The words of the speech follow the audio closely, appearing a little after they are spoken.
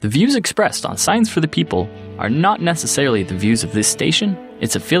The views expressed on Science for the People are not necessarily the views of this station,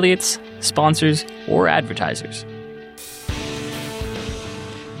 its affiliates, sponsors, or advertisers.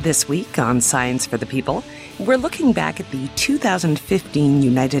 This week on Science for the People, we're looking back at the 2015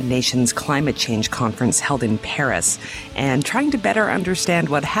 United Nations Climate Change Conference held in Paris and trying to better understand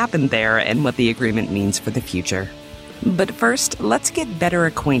what happened there and what the agreement means for the future. But first, let's get better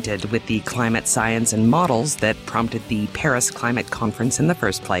acquainted with the climate science and models that prompted the Paris Climate Conference in the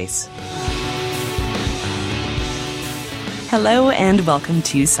first place. Hello and welcome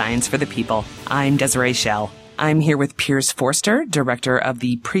to Science for the People. I'm Desiree Schell. I'm here with Piers Forster, Director of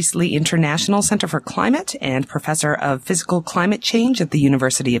the Priestley International Center for Climate and Professor of Physical Climate Change at the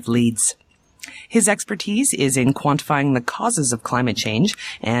University of Leeds. His expertise is in quantifying the causes of climate change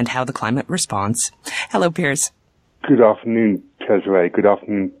and how the climate responds. Hello, Piers. Good afternoon, Desiree. Good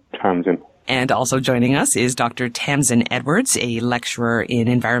afternoon, Tamsin. And also joining us is Dr. Tamsin Edwards, a lecturer in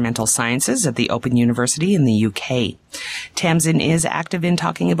environmental sciences at the Open University in the UK. Tamsin is active in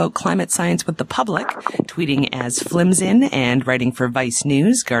talking about climate science with the public, tweeting as Flimsin and writing for Vice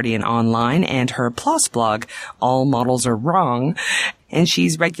News, Guardian Online, and her PLOS blog, All Models Are Wrong. And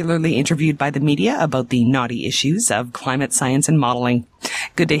she's regularly interviewed by the media about the knotty issues of climate science and modeling.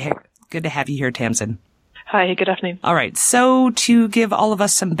 Good to have you here, Tamsin. Hi, good afternoon. All right. So to give all of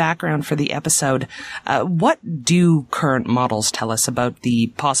us some background for the episode, what do current models tell us about the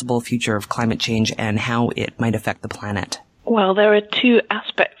possible future of climate change and how it might affect the planet? Well, there are two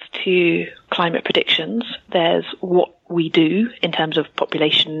aspects to climate predictions. There's what we do in terms of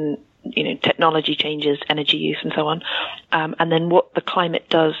population, technology changes, energy use, and so on, and then what the climate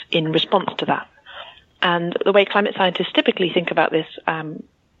does in response to that. And the way climate scientists typically think about this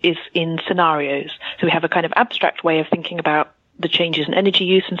is in scenarios. So we have a kind of abstract way of thinking about the changes in energy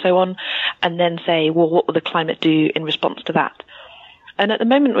use and so on, and then say, well, what will the climate do in response to that? And at the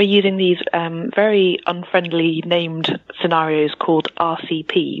moment, we're using these very unfriendly named scenarios called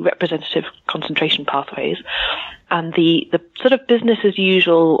RCP, Representative Concentration Pathways. And the sort of business as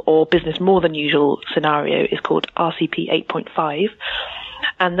usual or business more than usual scenario is called RCP 8.5.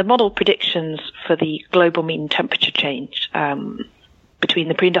 And the model predictions for the global mean temperature change between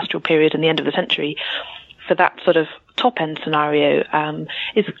the pre-industrial period and the end of the century, for that sort of top-end scenario,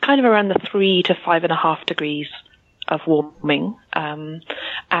 is kind of around the 3 to 5.5 degrees of warming.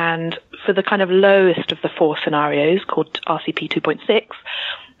 And for the kind of lowest of the four scenarios, called RCP 2.6,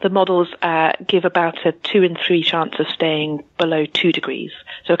 the models give about a 2 in 3 chance of staying below 2 degrees.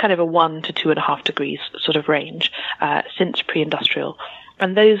 So kind of a 1 to 2.5 degrees sort of range since pre-industrial.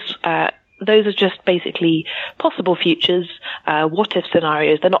 And those are just basically possible futures, what-if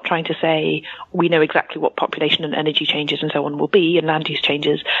scenarios. They're not trying to say we know exactly what population and energy changes and so on will be and land use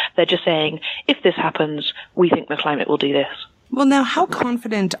changes. They're just saying, if this happens, we think the climate will do this. Well, now, how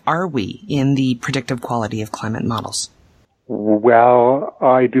confident are we in the predictive quality of climate models? Well,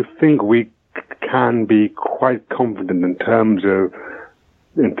 I do think we can be quite confident in terms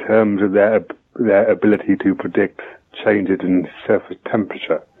of their ability to predict changes in surface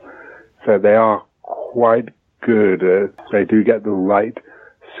temperature. So they are quite good. They do get the right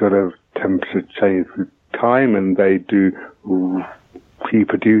sort of temperature change through time, and they do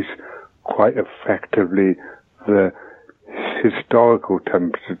reproduce quite effectively the historical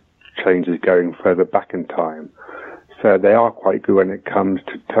temperature changes going further back in time. So they are quite good when it comes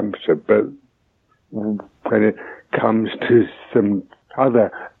to temperature, but when it comes to some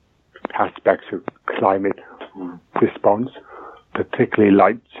other aspects of climate response, particularly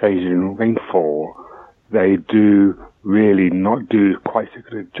like change in rainfall, they do really not do quite a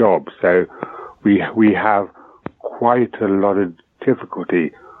good job. So we have quite a lot of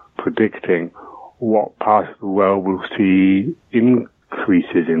difficulty predicting what parts of the world will see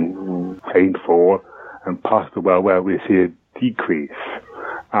increases in rainfall and parts of the world where we see a decrease.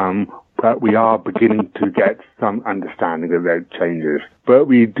 But we are beginning to get some understanding of those changes. But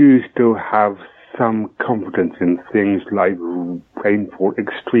we do still have some confidence in things like rainfall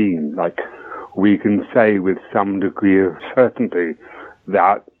extreme. Like we can say with some degree of certainty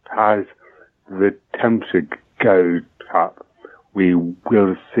that as the temperature goes up, we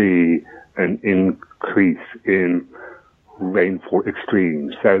will see an increase in rainfall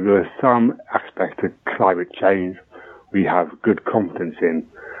extremes. So there are some aspects of climate change we have good confidence in,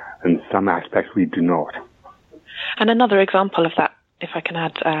 and some aspects we do not. And another example of that, if I can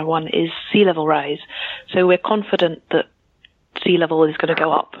add one, is sea level rise. So we're confident that sea level is going to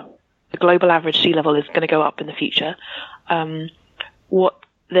go up. The global average sea level is going to go up in the future.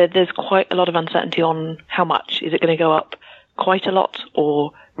 There's quite a lot of uncertainty on how much. Is it going to go up quite a lot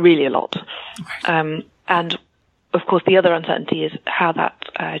or really a lot? And of course, the other uncertainty is how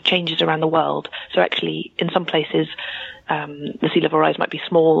that changes around the world. So actually, in some places, the sea level rise might be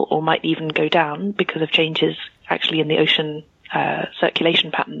small or might even go down because of changes actually in the ocean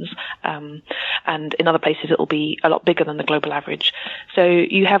circulation patterns. And in other places, it will be a lot bigger than the global average. So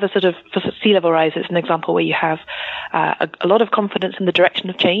you have a sort of, for sea level rise, it's an example where you have a lot of confidence in the direction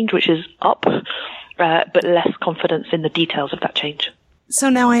of change, which is up, but less confidence in the details of that change. So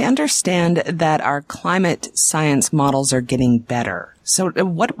now I understand that our climate science models are getting better. So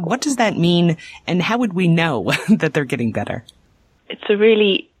what does that mean, and how would we know that they're getting better? It's a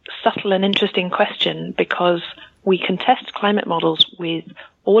really subtle and interesting question, because we can test climate models with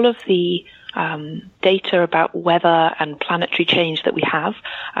all of the data about weather and planetary change that we have.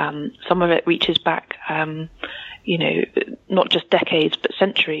 Some of it reaches back, not just decades, but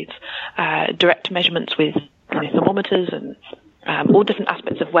centuries. Direct measurements with thermometers and all different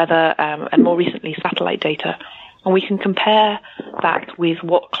aspects of weather, and more recently satellite data. And we can compare that with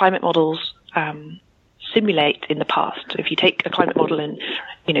what climate models simulate in the past. If you take a climate model and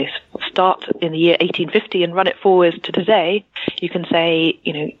start in the year 1850 and run it forward to today, you can say,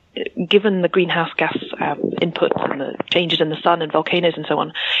 given the greenhouse gas input and the changes in the sun and volcanoes and so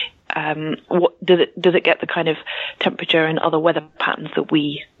on, what does it get the kind of temperature and other weather patterns that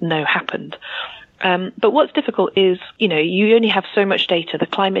we know happened? But what's difficult is, you only have so much data. The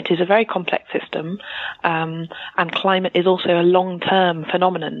climate is a very complex system, and climate is also a long-term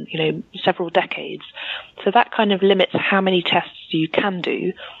phenomenon, several decades. So that kind of limits how many tests you can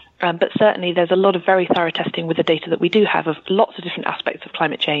do. But certainly there's a lot of very thorough testing with the data that we do have of lots of different aspects of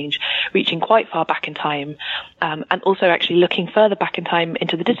climate change, reaching quite far back in time. And also actually looking further back in time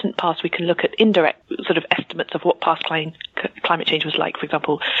into the distant past, we can look at indirect sort of estimates of what past climate change was like, for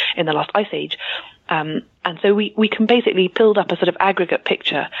example, in the last ice age. And so we can basically build up a sort of aggregate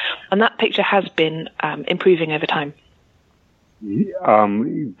picture, and that picture has been improving over time.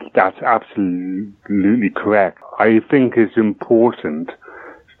 That's absolutely correct. I think it's important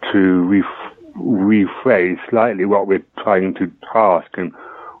to rephrase slightly what we're trying to ask, and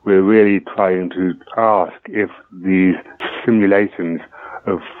we're really trying to ask if these simulations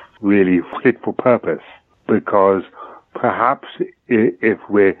are really fit for purpose, because perhaps if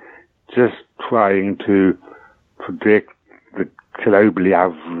we're just trying to predict the globally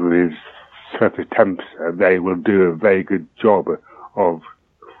average surface temperature, they will do a very good job of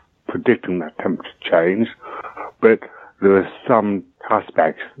predicting that temperature change, but there are some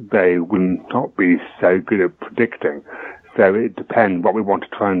aspects they will not be so good at predicting. So it depends what we want to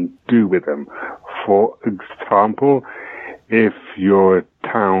try and do with them. For example, if you're a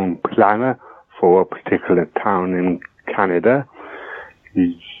town planner for a particular town in Canada,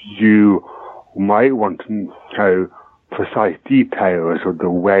 you might want to know precise details of the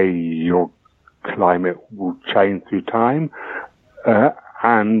way your climate will change through time,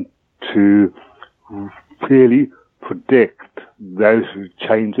 and to really predict those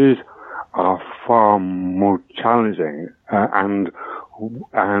changes are far more challenging, and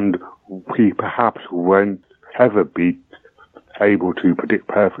we perhaps won't ever be able to predict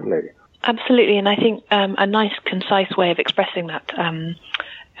perfectly. Absolutely, and I think a nice, concise way of expressing that,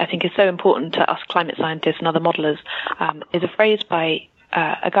 I think is so important to us climate scientists and other modelers, is a phrase by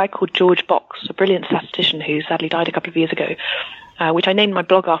a guy called George Box, a brilliant statistician who sadly died a couple of years ago, which I named my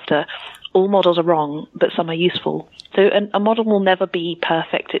blog after. All models are wrong, but some are useful. So a model will never be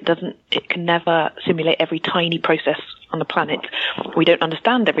perfect. It can never simulate every tiny process on the planet. We don't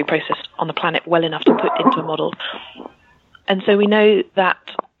understand every process on the planet well enough to put into a model. And so we know that,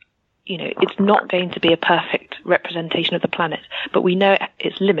 it's not going to be a perfect representation of the planet, but we know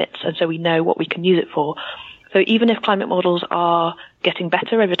its limits, and so we know what we can use it for. So even if climate models are getting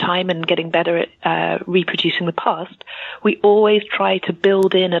better over time and getting better at reproducing the past, we always try to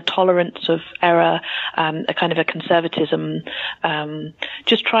build in a tolerance of error, a kind of a conservatism,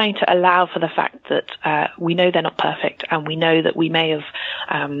 just trying to allow for the fact that we know they're not perfect, and we know that we may have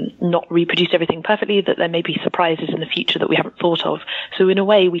not reproduced everything perfectly, that there may be surprises in the future that we haven't thought of. So in a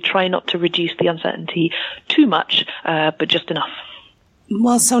way, we try not to reduce the uncertainty too much, but just enough.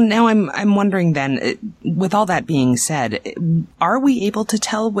 Well, so now I'm wondering then, with all that being said, are we able to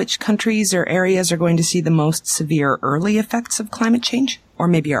tell which countries or areas are going to see the most severe early effects of climate change, or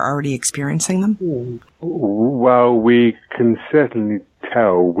maybe are already experiencing them? Well, we can certainly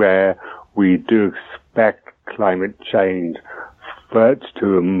tell where we do expect climate change first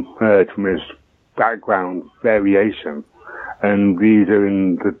to emerge from its background variation, and these are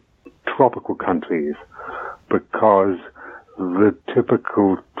in the tropical countries, because the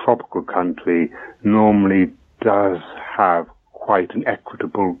typical tropical country normally does have quite an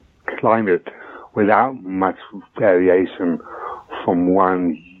equitable climate without much variation from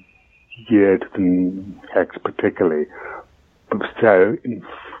one year to the next particularly. So, in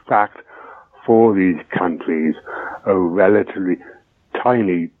fact, for these countries, a relatively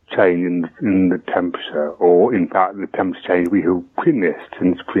tiny change in the temperature, or in fact the temperature change we have witnessed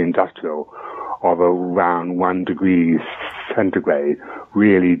since pre-industrial of around 1 degree centigrade,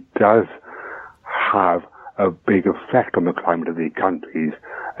 really does have a big effect on the climate of these countries,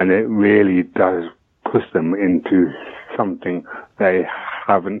 and it really does push them into something they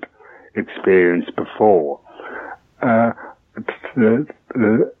haven't experienced before. And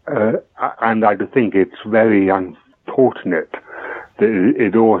I think it's very unfortunate that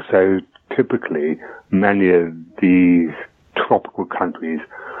it also typically, many of these tropical countries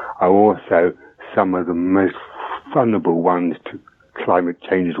are also some of the most vulnerable ones to climate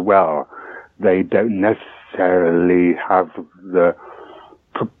change as well. They don't necessarily have the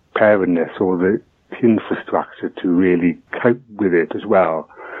preparedness or the infrastructure to really cope with it as well.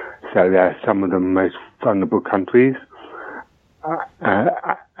 So they're some of the most vulnerable countries.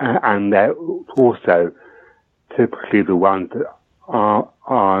 And they're also typically the ones that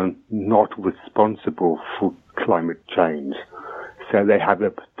are not responsible for climate change. So they have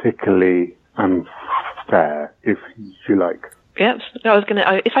it particularly unfair, if you like. Yes,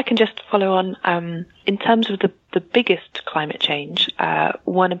 if I can just follow on, in terms of the biggest climate change,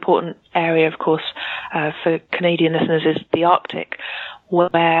 one important area, of course, for Canadian listeners is the Arctic,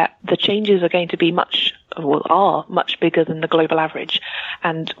 where the changes are going to be much bigger than the global average.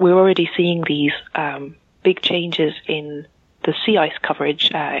 And we're already seeing these big changes in the sea ice coverage,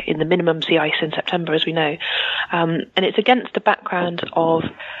 in the minimum sea ice in September, as we know. And it's against the background of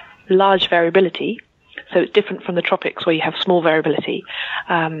large variability. So it's different from the tropics where you have small variability.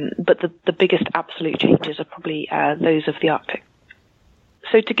 But the biggest absolute changes are probably those of the Arctic.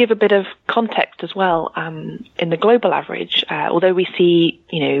 So to give a bit of context as well, in the global average, although we see,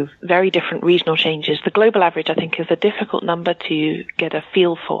 very different regional changes, the global average, I think, is a difficult number to get a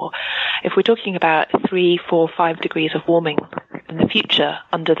feel for. If we're talking about 3, 4, 5 degrees of warming in the future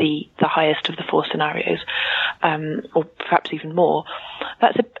under the highest of the 4 scenarios, or perhaps even more,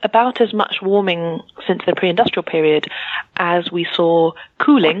 that's about as much warming since the pre-industrial period as we saw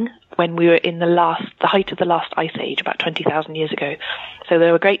cooling when we were in the height of the last ice age, about 20,000 years ago. So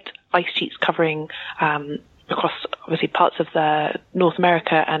there were great ice sheets covering across, obviously, parts of North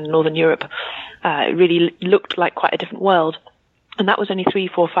America and Northern Europe. It really looked like quite a different world. And that was only 3,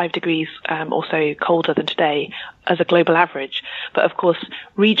 4, 5 degrees or so colder than today as a global average. But of course,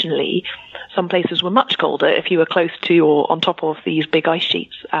 regionally, some places were much colder. If you were close to or on top of these big ice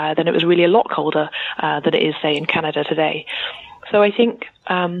sheets, then it was really a lot colder than it is, say, in Canada today. So I think,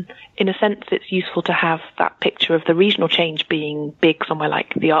 in a sense, it's useful to have that picture of the regional change being big somewhere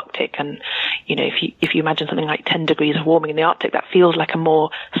like the Arctic. And, if you imagine something like 10 degrees of warming in the Arctic, that feels like a more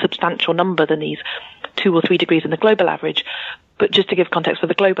substantial number than these 2 or 3 degrees in the global average. But just to give context for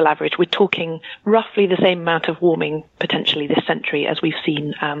the global average, we're talking roughly the same amount of warming potentially this century as we've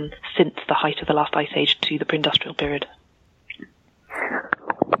seen since the height of the last ice age to the pre-industrial period.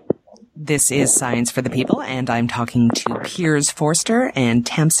 This is Science for the People, and I'm talking to Piers Forster and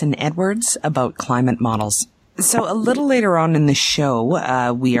Tamsin Edwards about climate models. So a little later on in the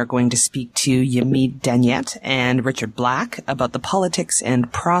show, we are going to speak to Yamid Daniet and Richard Black about the politics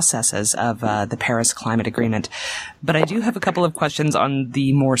and processes of the Paris Climate Agreement. But I do have a couple of questions on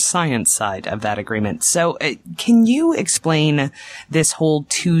the more science side of that agreement. So can you explain this whole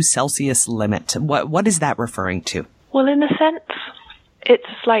 2 Celsius limit? What is that referring to? Well, in a sense, it's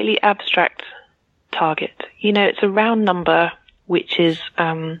a slightly abstract target. It's a round number which is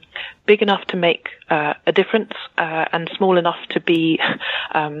big enough to make a difference and small enough to be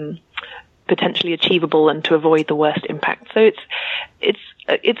potentially achievable and to avoid the worst impact. So it's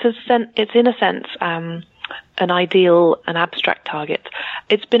in a sense an ideal, an abstract target.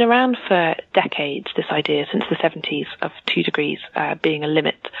 It's been around for decades, this idea, since the 70s, of 2 degrees being a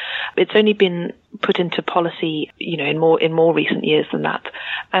limit. It's only been put into policy, in more recent years than that.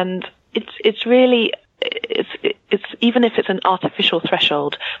 And it's really, it's even if it's an artificial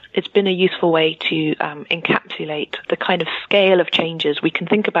threshold, it's been a useful way to encapsulate the kind of scale of changes. We can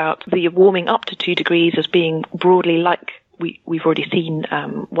think about the warming up to 2 degrees as being broadly like we've already seen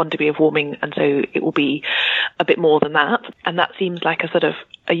 1 degree of warming, and so it will be a bit more than that. And that seems like a sort of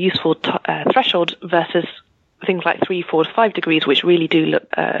a useful threshold versus things like 3, 4, 5 degrees, which really do look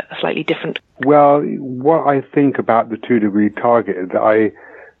slightly different. Well, what I think about the 2 degree target is that I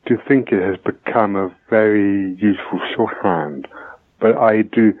do think it has become a very useful shorthand, but I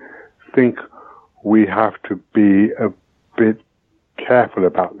do think we have to be a bit careful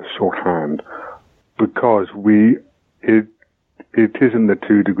about the shorthand because it isn't the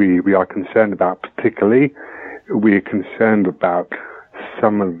 2 degrees we are concerned about particularly. We are concerned about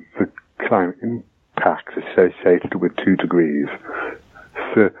some of the climate impacts associated with 2 degrees.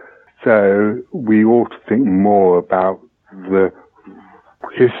 So we ought to think more about the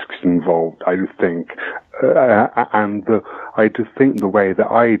risks involved, I think. I do think the way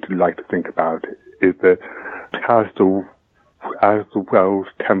that I'd like to think about it is that as the world's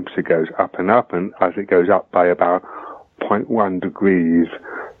temperature goes up, and as it goes up by about 0.1 degrees,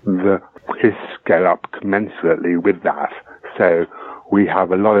 the risks go up commensurately with that. So we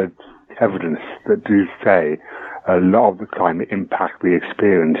have a lot of evidence that do say a lot of the climate impact we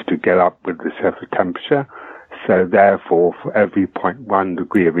experience to go up with the surface temperature. So therefore, for every 0.1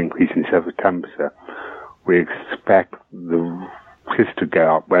 degree of increase in surface temperature, we expect the risk to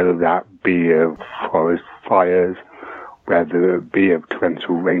go up, whether that be of forest fires, whether it be of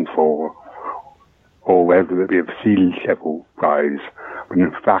torrential rainfall, or whether it be of sea level rise. But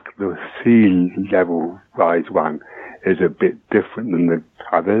in fact, the sea level rise one is a bit different than the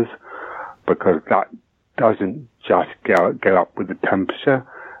others, because that doesn't just go up with the temperature,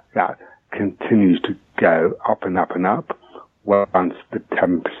 that continues to go up and up and up once the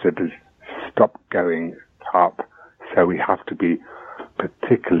temperature does stop going up. So we have to be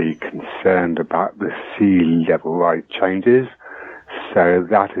particularly concerned about the sea level rise changes. So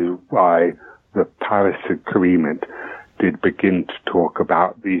that is why the Paris Agreement did begin to talk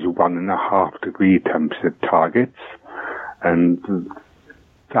about these 1.5 degree temperature targets, and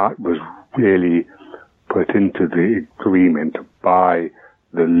that was really put into the agreement by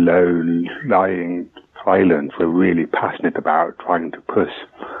the low-lying islands. Were really passionate about trying to push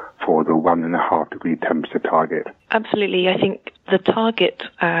for the 1.5 degree temperature target. Absolutely. I think the target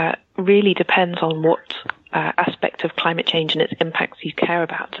really depends on what aspect of climate change and its impacts you care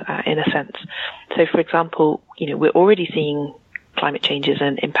about, in a sense. So, for example, we're already seeing climate changes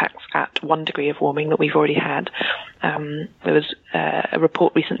and impacts at 1 degree of warming that we've already had. There was a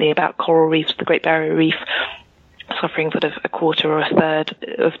report recently about coral reefs, the Great Barrier Reef, suffering sort of a quarter or a third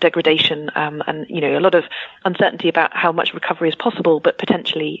of degradation, and a lot of uncertainty about how much recovery is possible, but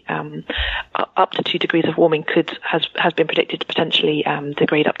potentially up to 2 degrees of warming has been predicted to potentially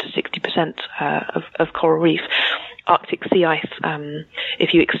degrade up to 60% of coral reef. Arctic sea ice,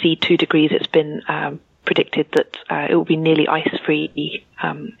 if you exceed 2 degrees, it's been predicted that it will be nearly ice-free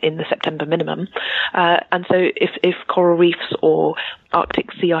in the September minimum. And so if coral reefs or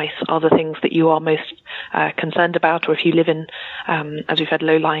Arctic sea ice are the things that you are most concerned about, or if you live in, as we've had,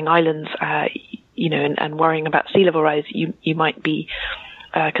 low-lying islands, and worrying about sea level rise, you might be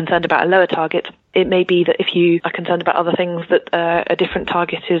concerned about a lower target. It may be that if you are concerned about other things, that a different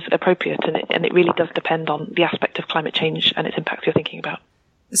target is appropriate, and it really does depend on the aspect of climate change and its impacts you're thinking about.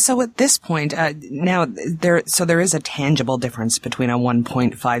 So at this point, now there is a tangible difference between a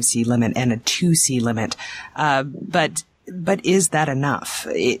 1.5 sea limit and a 2 sea limit. But is that enough?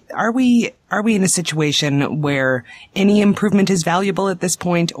 Are we in a situation where any improvement is valuable at this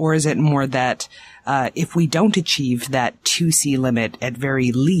point, or is it more that if we don't achieve that 2 sea limit at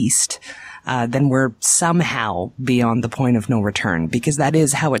very least, then we're somehow beyond the point of no return? Because that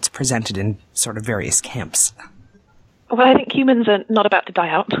is how it's presented in sort of various camps. Well, I think humans are not about to die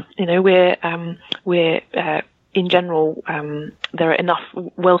out. We're in general, there are enough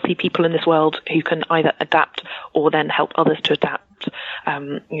wealthy people in this world who can either adapt or then help others to adapt.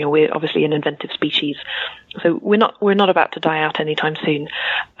 We're obviously an inventive species, so we're not about to die out anytime soon.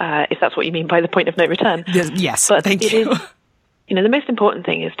 If that's what you mean by the point of no return. Yes, but thank you. The most important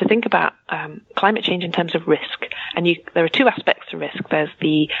thing is to think about climate change in terms of risk. And there are 2 aspects to risk. There's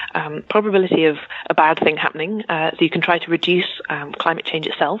the probability of a bad thing happening, so you can try to reduce climate change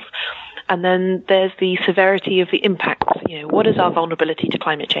itself. And then there's the severity of the impacts. What is our vulnerability to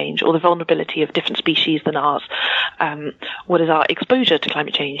climate change, or the vulnerability of different species than ours? What is our exposure to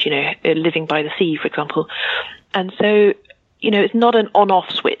climate change, living by the sea, for example? And so it's not an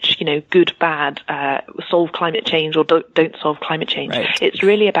on-off switch, good, bad, solve climate change or don't solve climate change. Right. It's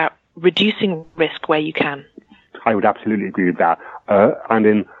really about reducing risk where you can. I would absolutely agree with that.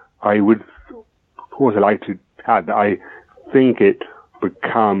 And I would also like to add that I think it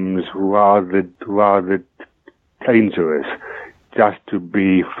becomes rather dangerous just to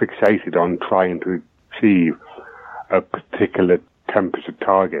be fixated on trying to achieve a particular temperature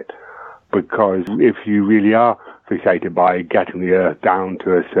target. Because if you really are fixated by getting the Earth down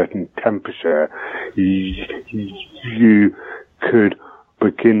to a certain temperature, you could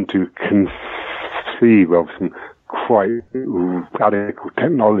begin to conceive of some quite radical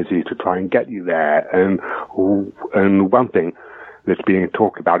technology to try and get you there. And one thing that's being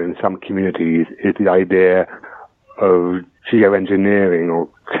talked about in some communities is the idea of geoengineering or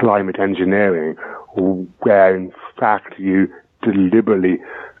climate engineering, where in fact you deliberately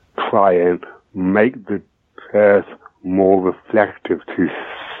try and make the Earth more reflective to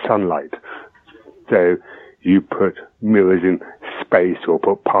sunlight. So you put mirrors in space or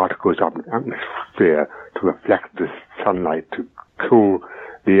put particles up in the atmosphere to reflect the sunlight to cool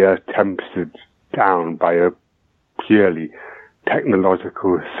the Earth temperature down by a purely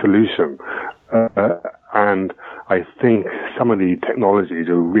technological solution. And I think some of the technologies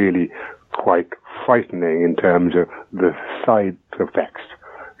are really quite frightening in terms of the side effects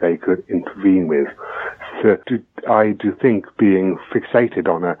they could intervene with. So I do think being fixated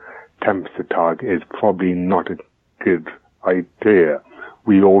on a temperature target is probably not a good idea.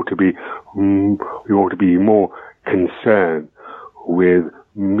 We ought to be more concerned with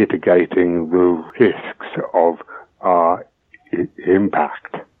mitigating the risks of our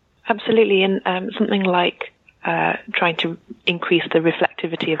impact. Absolutely, and something like trying to increase the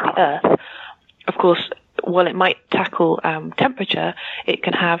reflectivity of the Earth, of course, while it might tackle temperature, it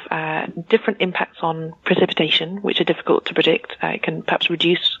can have different impacts on precipitation, which are difficult to predict. It can perhaps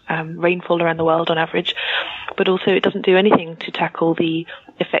reduce rainfall around the world on average, but also it doesn't do anything to tackle the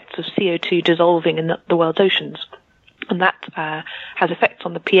effects of CO2 dissolving in the world's oceans. And that has effects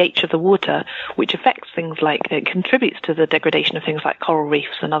on the pH of the water, which affects things like, it contributes to the degradation of things like coral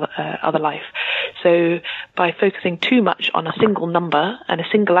reefs and other life. So by focusing too much on a single number and a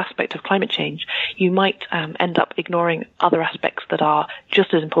single aspect of climate change, you might end up ignoring other aspects that are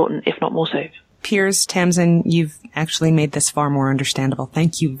just as important, if not more so. Piers Tamsin, you've actually made this far more understandable.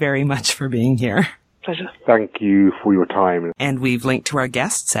 Thank you very much for being here. Pleasure. Thank you for your time. And we've linked to our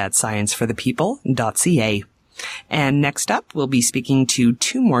guests at scienceforthepeople.ca. And next up, we'll be speaking to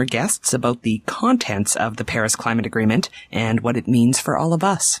two more guests about the contents of the Paris Climate Agreement and what it means for all of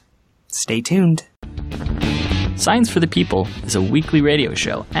us. Stay tuned. Science for the People is a weekly radio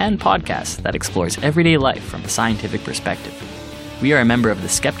show and podcast that explores everyday life from a scientific perspective. We are a member of the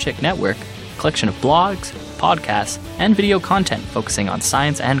Skeptic Network, a collection of blogs, podcasts, and video content focusing on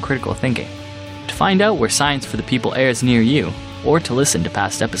science and critical thinking. To find out where Science for the People airs near you, or to listen to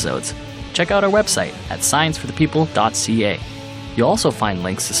past episodes, check out our website at scienceforthepeople.ca. You'll also find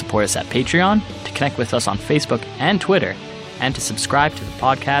links to support us at Patreon, to connect with us on Facebook and Twitter, and to subscribe to the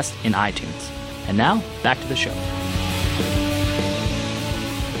podcast in iTunes. And now, back to the show.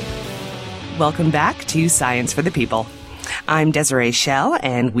 Welcome back to Science for the People. I'm Desiree Schell,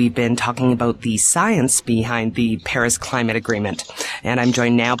 and we've been talking about the science behind the Paris Climate Agreement. And I'm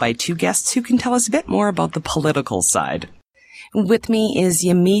joined now by two guests who can tell us a bit more about the political side. With me is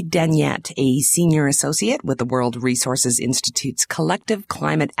Yamid Daniet, a senior associate with the World Resources Institute's Collective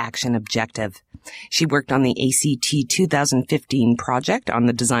Climate Action Objective. She worked on the ACT 2015 project on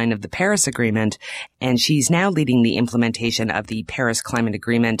the design of the Paris Agreement, and she's now leading the implementation of the Paris Climate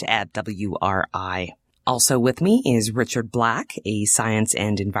Agreement at WRI. Also with me is Richard Black, a science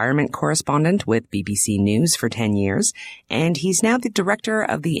and environment correspondent with BBC News for 10 years, and he's now the director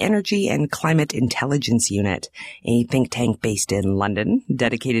of the Energy and Climate Intelligence Unit, a think tank based in London,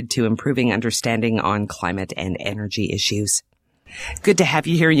 dedicated to improving understanding on climate and energy issues. Good to have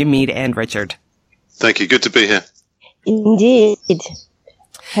you here, Yamid and Richard. Thank you. Good to be here. Indeed.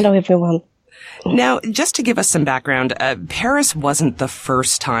 Hello, everyone. Now, just to give us some background, Paris wasn't the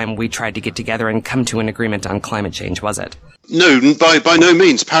first time we tried to get together and come to an agreement on climate change, was it? No, by no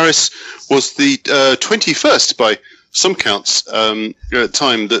means. Paris was the 21st, by some counts, time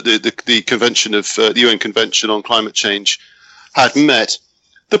that the convention of the UN Convention on Climate Change had met.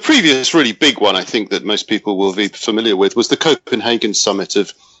 The previous really big one, I think, that most people will be familiar with, was the Copenhagen Summit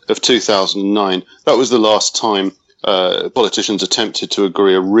of 2009. That was the last time politicians attempted to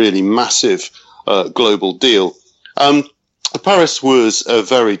agree a really massive global deal. Paris was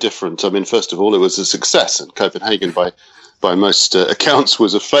very different. I mean, first of all, it was a success, and Copenhagen, by most accounts,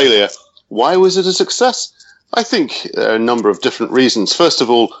 was a failure. Why was it a success? I think there are a number of different reasons. First of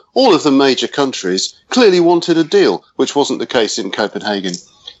all of the major countries clearly wanted a deal, which wasn't the case in Copenhagen.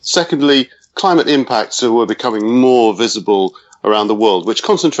 Secondly, climate impacts were becoming more visible around the world, which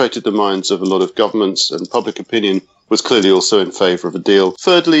concentrated the minds of a lot of governments, and public opinion was clearly also in favour of a deal.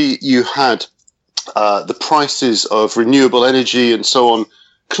 Thirdly, you had the prices of renewable energy and so on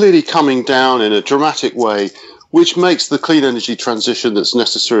clearly coming down in a dramatic way, which makes the clean energy transition that's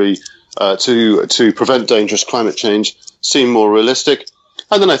necessary to prevent dangerous climate change seem more realistic.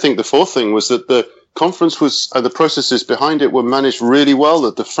 And then I think the fourth thing was that the conference was, and the processes behind it were managed really well,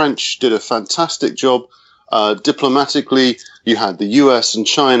 that the French did a fantastic job diplomatically. You had the US and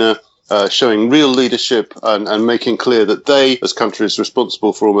China showing real leadership and making clear that they, as countries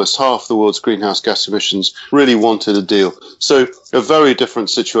responsible for almost half the world's greenhouse gas emissions, really wanted a deal. So a very different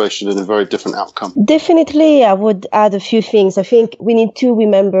situation and a very different outcome. Definitely, I would add a few things. I think we need to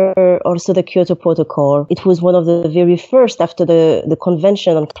remember also the Kyoto Protocol. It was one of the very first after the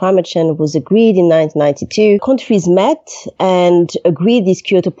Convention on Climate Change was agreed in 1992. Countries met and agreed this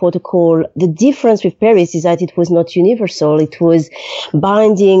Kyoto Protocol. The difference with Paris is that it was not universal. It was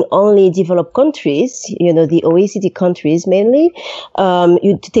binding only developed countries, the OECD countries mainly,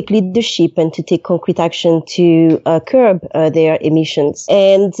 to take leadership and to take concrete action to curb their emissions.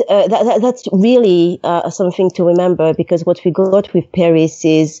 And that's really something to remember, because what we got with Paris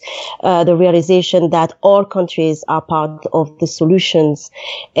is the realization that all countries are part of the solutions.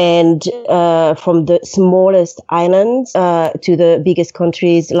 And from the smallest islands to the biggest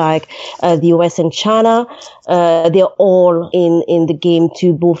countries like the US and China, they're all in the game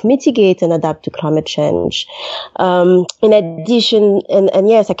to both mitigate and adapt to climate change. In addition, and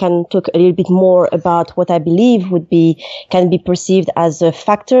yes, I can talk a little bit more about what I believe can be perceived as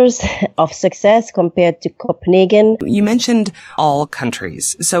factors of success compared to Copenhagen. You mentioned all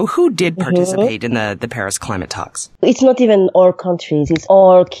countries. So who did participate in the Paris climate talks? It's not even all countries. It's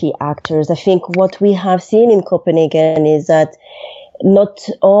all key actors. I think what we have seen in Copenhagen is that not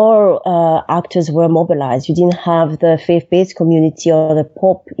all actors were mobilized. You didn't have the faith-based community or the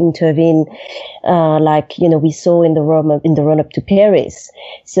Pope intervene, like we saw in the run-up to Paris.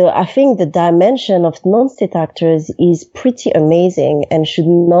 So I think the dimension of non-state actors is pretty amazing and should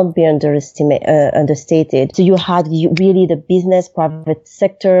not be understated. So you had really the business, private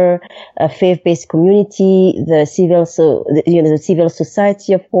sector, faith-based community, the civil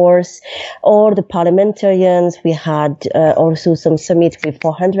society, of course, all the parliamentarians. We had also some summit with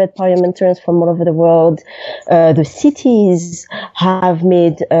 400 parliamentarians from all over the world. The cities have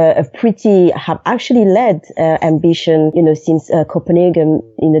have actually led ambition, since Copenhagen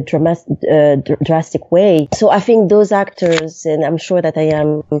in a drastic way. So I think those actors, and I'm sure that I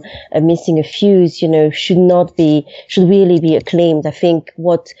am missing a few, should really be acclaimed. I think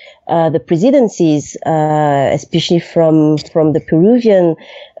what the presidencies, especially from the Peruvian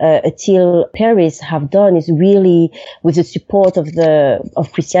till Paris, have done is really, with the support of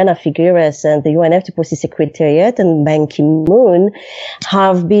Christiana Figueres and the UNFCCC Secretariat and Ban Ki-moon,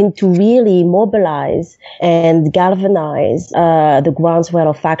 have been to really mobilize and galvanize the groundswell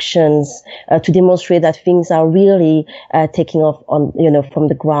of actions to demonstrate that things are really taking off from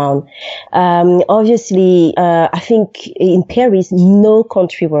the ground. Obviously, I think in Paris, no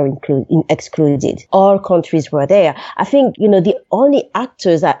country were excluded. All countries were there. I think, the only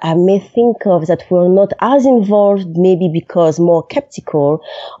actors that I may think of that were not as involved, maybe because more skeptical,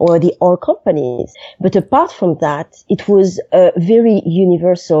 or the oil companies. But apart from that, it was a very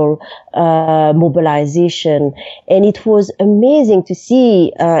universal mobilization. And it was amazing to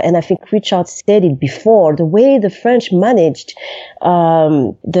see, and I think Richard said it before, the way the French managed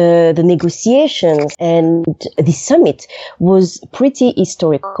the negotiations and the summit was pretty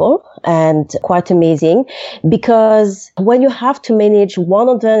historical and quite amazing, because when you have to manage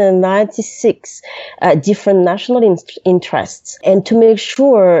 196 different national interests, and to make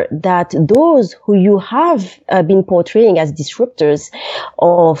sure that those who you have been portraying as disruptors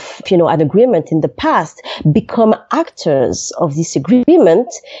of an agreement in the past become actors of this agreement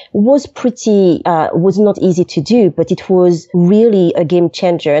was not easy to do, but it was really a game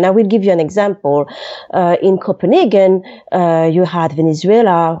changer. And I will give you an example. In Copenhagen, you had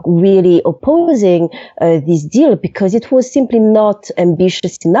Venezuela really opposing this deal because it was simply not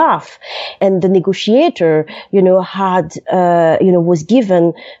ambitious enough. And the negotiator, was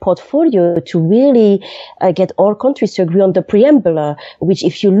given portfolio to really get all countries to agree on the preamble, which,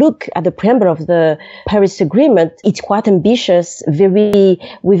 if you look at the preamble of the Paris Agreement, it's quite ambitious,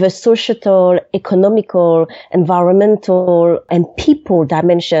 with a societal, economical, environmental, and people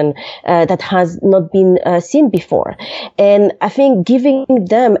dimension that has not been seen before. And I think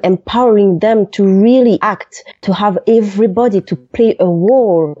empowering them to really act, to have everybody to play a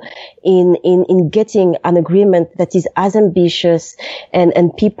role in getting an agreement that is as ambitious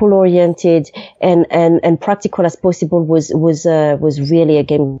and people oriented and practical as possible was really a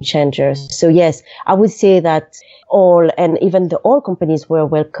game changer. So yes, I would say that all, and even the oil companies, were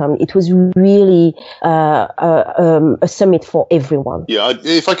welcome. It was really a summit for everyone. Yeah,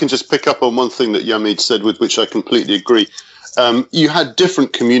 if I can just pick up on one thing that Yamid said, with which I completely agree. you had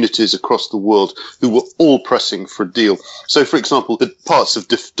different communities across the world who were all pressing for a deal. So, for example, the parts of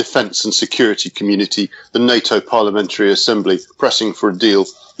defence and security community, the NATO Parliamentary Assembly pressing for a deal.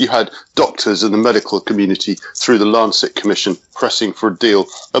 You had doctors in the medical community through the Lancet Commission pressing for a deal.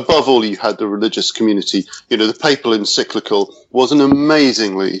 Above all, you had the religious community. You know, the papal encyclical was an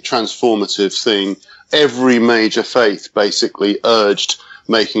amazingly transformative thing. Every major faith basically urged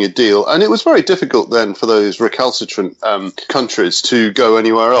making a deal. And it was very difficult then for those recalcitrant countries to go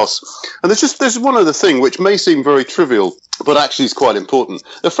anywhere else. And there's one other thing which may seem very trivial, but actually is quite important.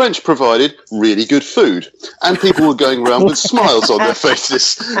 The French provided really good food, and people were going around with smiles on their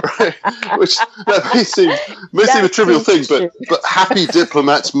faces, right? Which that may seem a trivial thing, but happy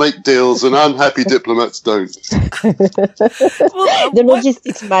diplomats make deals and unhappy diplomats don't. The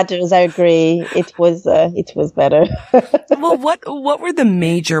logistics matters. I agree. It was better. Well, what were the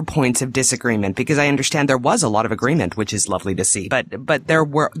major points of disagreement? Because I understand there was a lot of agreement, which is lovely to see, but there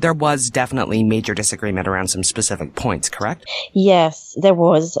was definitely major disagreement around some specific points, correct? Yes, there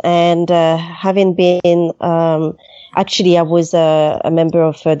was. And having been, actually, I was a member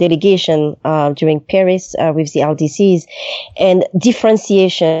of a delegation during Paris with the LDCs, and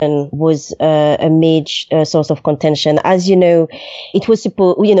differentiation was a major source of contention. As you know, it was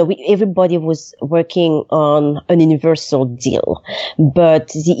everybody was working on an universal deal, but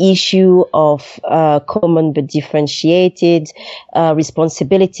the issue of common but differentiated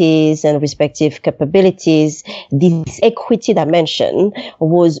responsibilities and respective capabilities, this equity dimension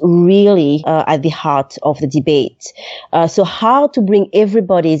was really at the heart of the debate. So how to bring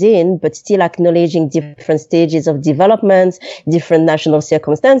everybody in, but still acknowledging different stages of development, different national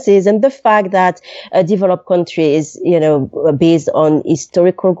circumstances, and the fact that developed countries, based on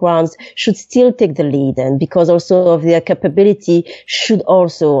historical grounds, should still take the lead, and because also of their capability, should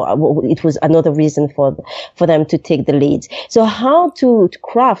also, it was another reason for them to take the lead. So how to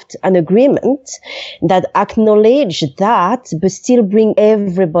craft an agreement that acknowledge that, but still bring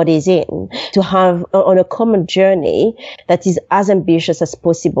everybody in to have on a common journey that is as ambitious as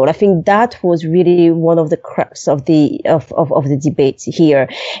possible. I think that was really one of the crux of the debate here,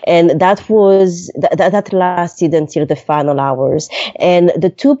 and that lasted until the final hours. And the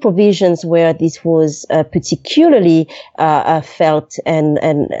two provisions where this was particularly felt, and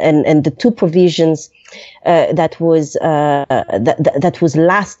the two provisions that was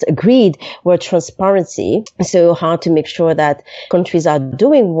last agreed were transparency. So how to make sure that countries are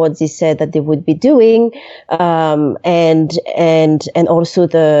doing what they said that they would be doing, and also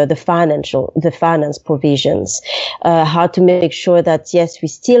the finance provisions. How to make sure that yes, we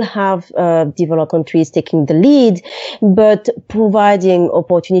still have developed countries taking the lead, but providing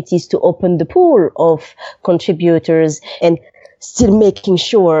opportunities to open the pool of contributors, and still making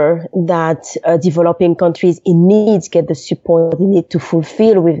sure that developing countries in need get the support they need to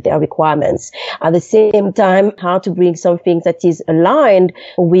fulfill with their requirements. At the same time, how to bring something that is aligned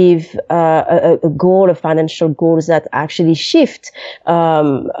with a goal, a financial goals that actually shift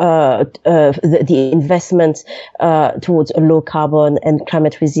the investment towards a low carbon and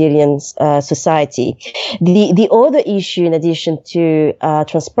climate resilience society. The other issue, in addition to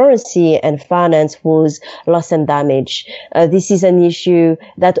transparency and finance, was loss and damage. This is an issue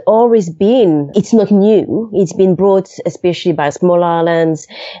that always been, it's not new. It's been brought especially by small islands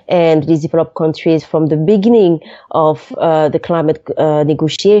and these developed countries from the beginning of the climate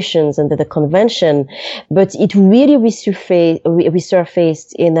negotiations under the convention. But it really resurfaced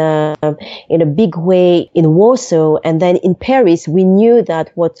in a big way in Warsaw. And then in Paris, we knew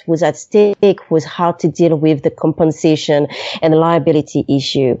that what was at stake was how to deal with the compensation and liability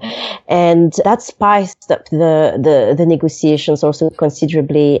issue. And that spiced up the negotiations also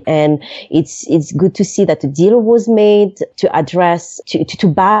considerably, and it's good to see that the deal was made to address to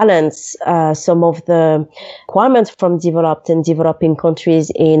balance some of the requirements from developed and developing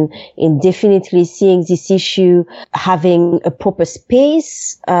countries in definitely seeing this issue having a proper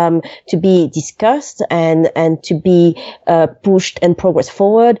space to be discussed and to be pushed and progress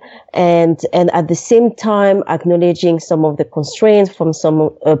forward, and at the same time acknowledging some of the constraints from some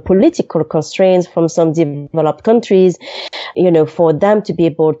political constraints from some developed countries, for them to be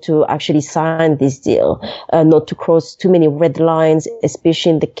able to actually sign this deal, not to cross too many red lines,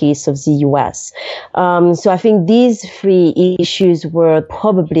 especially in the case of the US. So I think these three issues were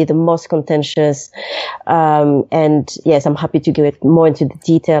probably the most contentious. And yes, I'm happy to go more into the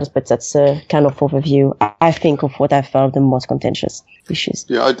details, but that's a kind of overview, I think, of what I felt the most contentious issues.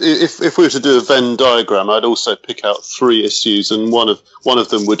 Yeah, if we were to do a Venn diagram, I'd also pick out three issues, and one of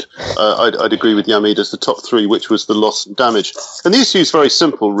them would, I'd agree with Yamid as the top three, which was the loss and damage. And the issue is very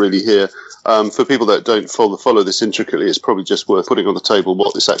simple, really. Here, For people that don't follow this intricately, it's probably just worth putting on the table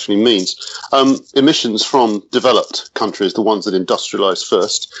what this actually means. Emissions from developed countries, the ones that industrialize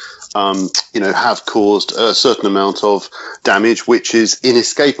first, have caused a certain amount of damage, which is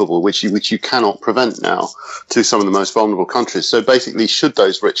inescapable, which you cannot prevent now, to some of the most vulnerable countries. So basically, should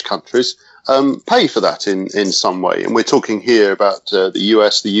those rich countries pay for that in some way? And we're talking here about the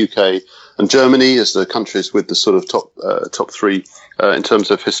US, the UK, and Germany as the countries with the sort of top three in terms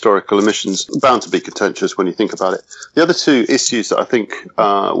of historical emissions. Bound to be contentious when you think about it. The other two issues that I think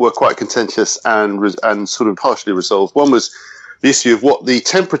were quite contentious and sort of partially resolved. One was the issue of what the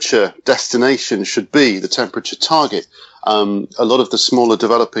temperature destination should be, the temperature target. A lot of the smaller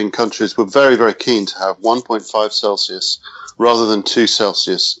developing countries were very, very keen to have 1.5 Celsius rather than 2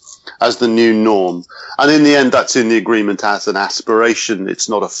 Celsius as the new norm. And in the end, that's in the agreement as an aspiration. It's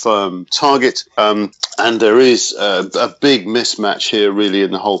not a firm target. And there is a big mismatch here, really,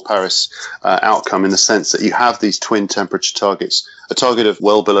 in the whole Paris outcome, in the sense that you have these twin temperature targets, a target of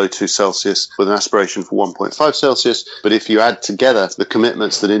well below 2 Celsius with an aspiration for 1.5 Celsius. But if you add together the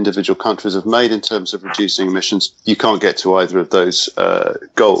commitments that individual countries have made in terms of reducing emissions, you can't get to either of those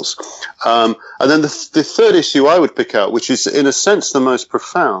goals. And then the third issue I would pick out, which is in a sense the most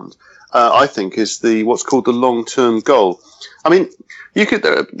profound, I think, is what's called the long-term goal. I mean,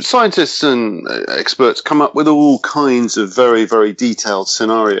 scientists and experts come up with all kinds of very, very detailed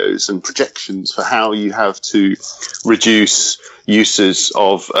scenarios and projections for how you have to reduce uses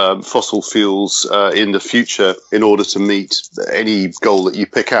of fossil fuels in the future in order to meet any goal that you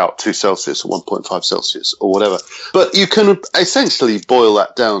pick out, 2 Celsius or 1.5 Celsius or whatever. But you can essentially boil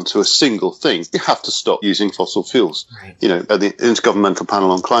that down to a single thing. You have to stop using fossil fuels. Right. The Intergovernmental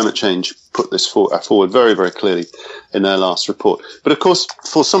Panel on Climate Change put this forward very, very clearly in their last report. But of course,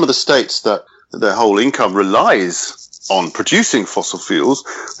 for some of the states that their whole income relies on producing fossil fuels,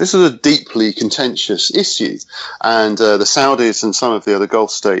 this is a deeply contentious issue. And the Saudis and some of the other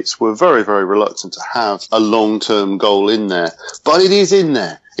Gulf states were very, very reluctant to have a long-term goal in there. But it is in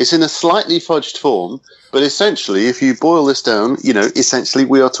there. It's in a slightly fudged form. But essentially, if you boil this down, essentially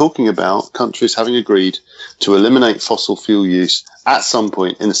we are talking about countries having agreed to eliminate fossil fuel use at some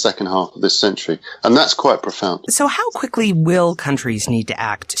point in the second half of this century. And that's quite profound. So how quickly will countries need to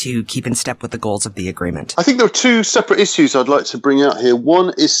act to keep in step with the goals of the agreement? I think there are two separate issues I'd like to bring out here.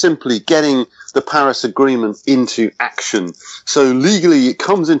 One is simply getting the Paris Agreement into action. So legally, it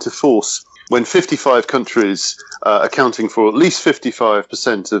comes into force when 55 countries, accounting for at least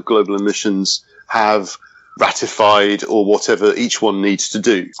 55% of global emissions, have ratified or whatever each one needs to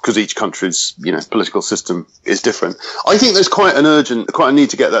do, because each country's political system is different. I think there's quite a need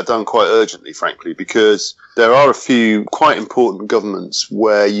to get that done quite urgently, frankly, because there are a few quite important governments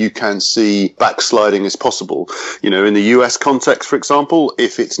where you can see backsliding is possible. In the US context, for example,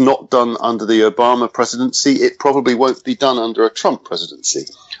 if it's not done under the Obama presidency, it probably won't be done under a Trump presidency.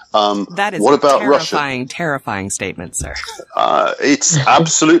 That is what about terrifying statement, sir. It's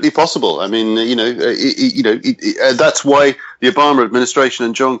absolutely possible. I mean, that's why the Obama administration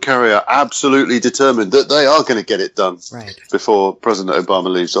and John Kerry are absolutely determined that they are going to get it done before President Obama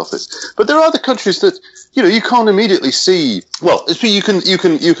leaves office. But there are other countries that, you can't immediately see. Well, you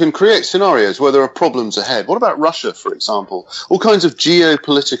can create scenarios where there are problems ahead. What about Russia, for example? All kinds of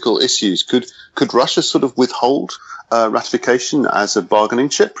geopolitical issues. Could Russia sort of withhold ratification as a bargaining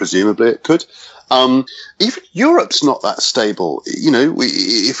chip? Presumably it could. Even Europe's not that stable.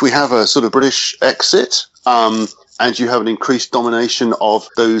 If we have a sort of British exit, and you have an increased domination of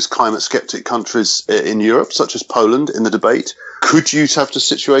those climate skeptic countries in Europe, such as Poland, in the debate, could you have the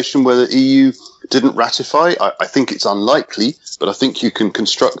situation where the EU didn't ratify? I think it's unlikely, but I think you can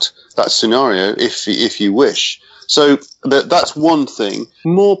construct that scenario if you wish. So that's one thing.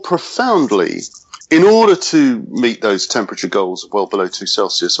 More profoundly, in order to meet those temperature goals of well below 2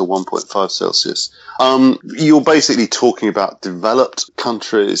 Celsius or 1.5 Celsius, you're basically talking about developed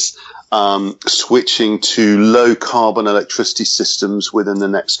countries switching to low carbon electricity systems within the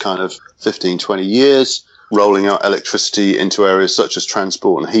next kind of 15, 20 years, rolling out electricity into areas such as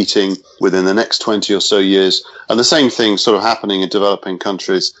transport and heating within the next 20 or so years. And the same thing sort of happening in developing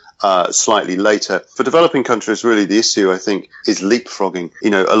countries slightly later. For developing countries, really, the issue, I think, is leapfrogging.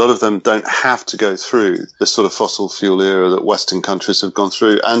 A lot of them don't have to go through the sort of fossil fuel era that Western countries have gone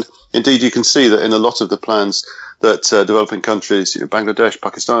through. And indeed, you can see that in a lot of the plans that developing countries, Bangladesh,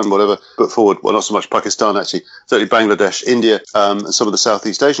 Pakistan, whatever, put forward. Well, not so much Pakistan, actually. Certainly Bangladesh, India, and some of the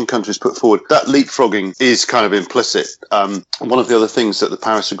Southeast Asian countries put forward. That leapfrogging is kind of implicit. One of the other things that the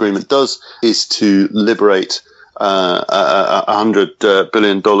Paris Agreement does is to liberate $100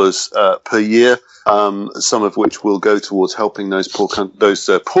 billion per year some of which will go towards helping those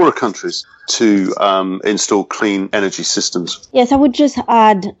poorer countries to install clean energy systems. Yes, I would just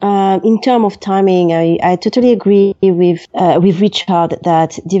add, in terms of timing, I totally agree with Richard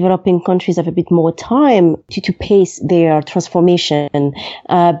that developing countries have a bit more time to pace their transformation.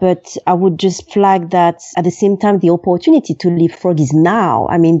 But I would just flag that at the same time, the opportunity to leapfrog is now.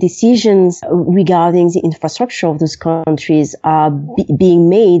 I mean, decisions regarding the infrastructure of those countries are being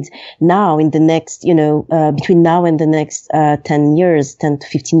made now in the next, between now and the next 10 to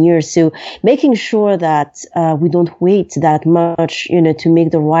 15 years. So making sure that we don't wait that much, to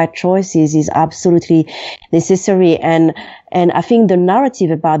make the right choices is absolutely necessary. And I think the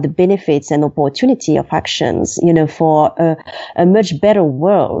narrative about the benefits and opportunity of actions, for a much better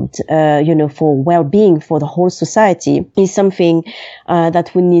world, for well-being for the whole society is something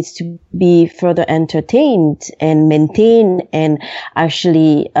that we need to be further entertained and maintained and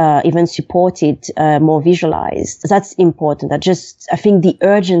actually even supported, more visualized. That's important. I think the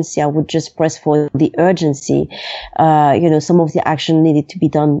urgency, I would just press for the urgency. Some of the action needed to be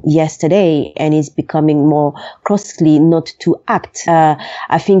done yesterday and is becoming more costly not to act.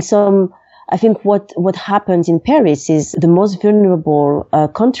 I think what happens in Paris is the most vulnerable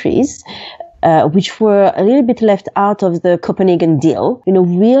countries, which were a little bit left out of the Copenhagen deal,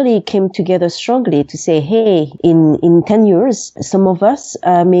 really came together strongly to say, hey, in 10 years, some of us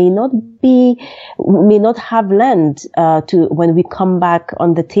may not have land to when we come back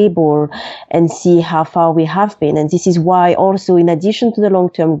on the table and see how far we have been. And this is why also, in addition to the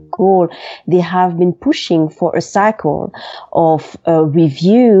long-term goal, they have been pushing for a cycle of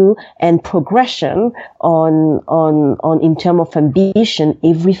review and progression on in terms of ambition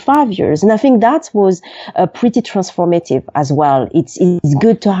every 5 years. And I think that was pretty transformative as well. It's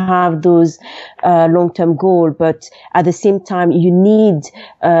good to have those long-term goals, but at the same time, you need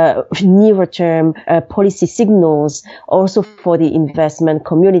nearer-term policy signals also for the investment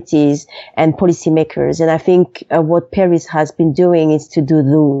communities and policymakers. And I think what Paris has been doing is to do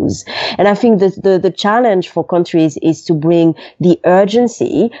those. And I think the challenge for countries is to bring the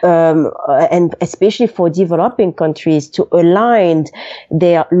urgency, and especially for developing countries, to align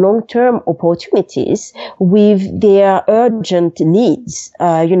their long-term opportunities with their urgent needs.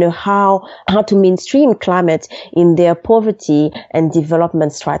 How to mainstream climate in their poverty and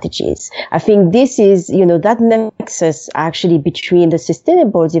development strategies. I think this is, that nexus actually between the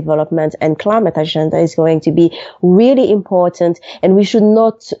sustainable development and climate agenda is going to be really important. And we should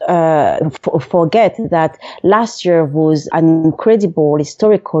not forget that last year was an incredible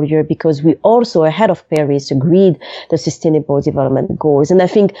historical year because we also, ahead of Paris, agreed the sustainable development goals. And I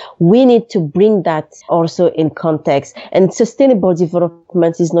think we need to bring that also in context. And sustainable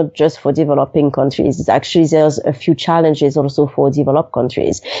development is not just for developing countries. It's actually, there's a few challenges also for developed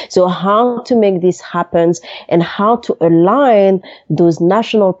countries. So how to make this happen and how to align those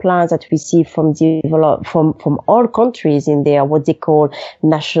national plans that we see from all countries in there, what they call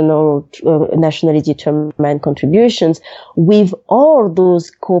nationally determined contributions, with all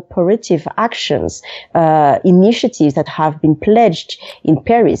those cooperative actions, initiatives that have been pledged in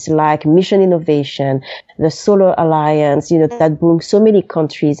Paris, like Mission Innovation, the Solar Alliance, that brings so many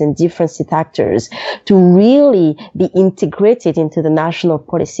countries and different state actors to really be integrated into the national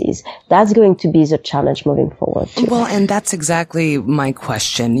policies. That's going to be the challenge moving forward, too. Well, and that's exactly my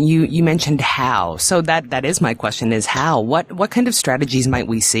question. You mentioned how. So that is my question, is how. What kind of strategies might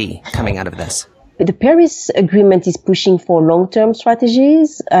we see coming out of this? The Paris Agreement is pushing for long-term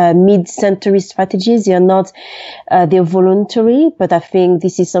strategies, mid-century strategies. They're voluntary, but I think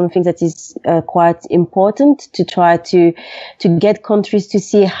this is something that is quite important to try to get countries to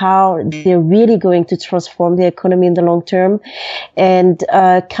see how they're really going to transform the economy in the long term. And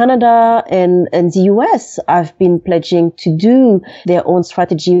Canada and the US have been pledging to do their own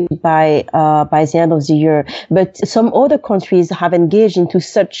strategy by the end of the year. But some other countries have engaged into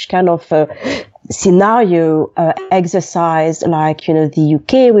such kind of scenario exercise, like the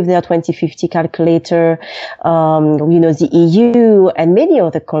UK with their 2050 calculator, the EU and many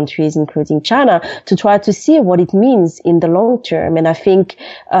other countries, including China, to try to see what it means in the long term. And I think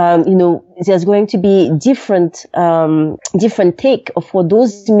there's going to be different take of what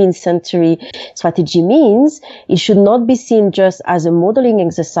those mid-century strategy means. It should not be seen just as a modeling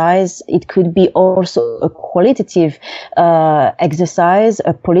exercise. It could be also a qualitative exercise,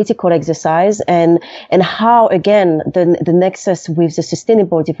 a political exercise, and how, again, the nexus with the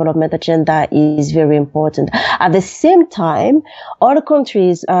sustainable development agenda is very important. At the same time, all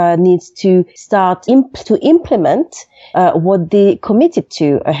countries need to start to implement what they committed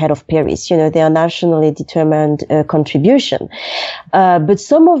to ahead of Paris. their nationally determined contribution. But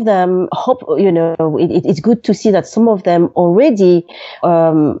some of them it's good to see that some of them already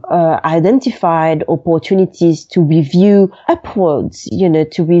identified opportunities to review upwards,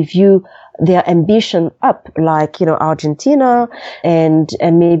 to review their ambition up, like, Argentina and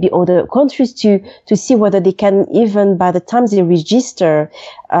maybe other countries to see whether they can, even by the time they register,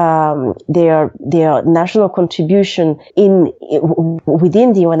 their national contribution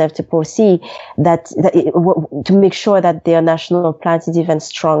within the UNFCCC, to make sure that their national plan is even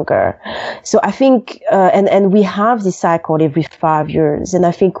stronger. So I think, and we have this cycle every 5 years. And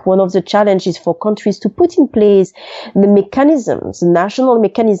I think one of the challenges for countries to put in place the national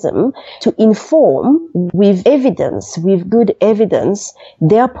mechanism to inform with good evidence,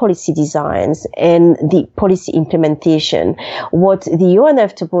 their policy designs and the policy implementation. What the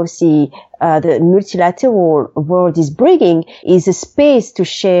UNFCCC, the multilateral world is bringing is a space to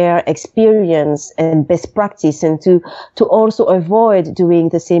share experience and best practice, and to also avoid doing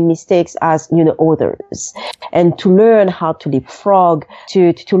the same mistakes as, others, and to learn how to leapfrog,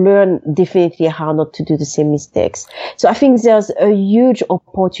 to learn definitely how not to do the same mistakes. So I think there's a huge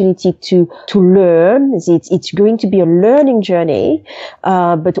opportunity to learn. It's going to be a learning journey,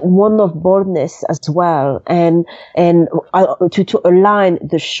 but one of boldness as well, and to align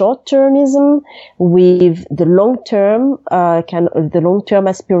the short-termism with the long-term, the long-term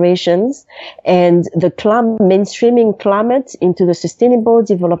aspirations, and the mainstreaming climate into the sustainable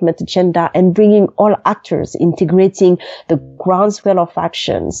development agenda, and bringing all actors, integrating the groundswell of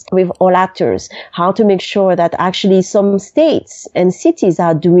actions with all actors, how to make sure that actually some states and cities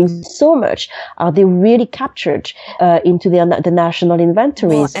are doing so much. Are they really captured into the national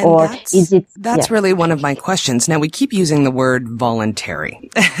inventories, or is it? That's really one of my questions. Now, we keep using the word voluntary.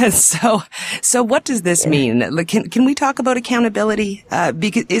 So what does this mean? Can we talk about accountability?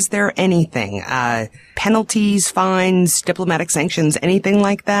 Because is there anything, penalties, fines, diplomatic sanctions, anything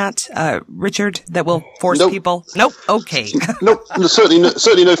like that, Richard, that will force people? Nope. Okay. Nope.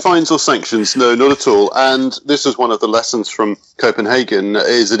 Certainly no fines or sanctions. No, not at all. And this is one of the lessons from Copenhagen,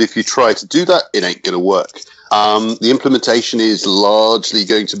 is that if you try to do that, it ain't going to work. The implementation is largely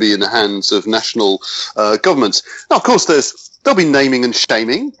going to be in the hands of national governments. Now, of course, there'll be naming and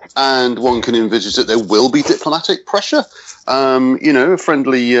shaming, and one can envisage that there will be diplomatic pressure. A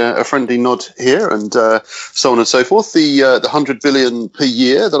friendly nod here, and so on and so forth. The 100 billion per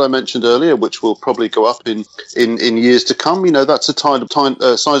year that I mentioned earlier, which will probably go up in years to come. That's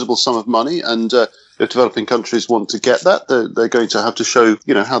a sizable sum of money, and if developing countries want to get that, they're going to have to show,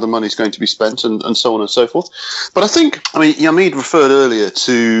 how the money is going to be spent, and so on and so forth. But I think, Yamid referred earlier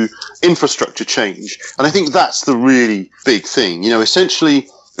to infrastructure change, and I think that's the really big thing. Essentially,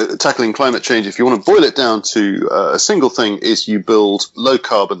 tackling climate change, if you want to boil it down to a single thing, is you build low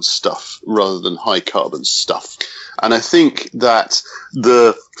carbon stuff rather than high carbon stuff. And I think that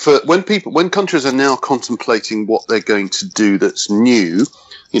when countries are now contemplating what they're going to do that's new,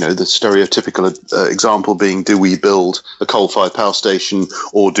 the stereotypical example being, do we build a coal-fired power station,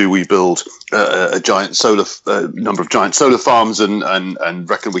 or do we build a giant number of giant solar farms and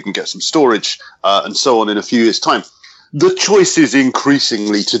reckon we can get some storage and so on in a few years' time? The choice is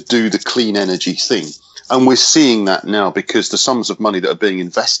increasingly to do the clean energy thing. And we're seeing that now, because the sums of money that are being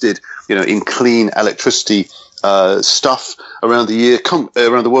invested, in clean electricity stuff around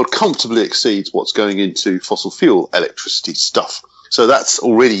the world comfortably exceeds what's going into fossil fuel electricity stuff. So that's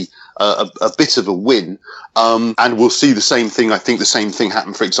already a bit of a win. And we'll see the same thing. I think the same thing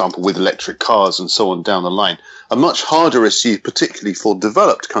happen, for example, with electric cars and so on down the line. A much harder issue, particularly for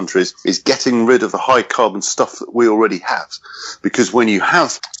developed countries, is getting rid of the high carbon stuff that we already have. Because when you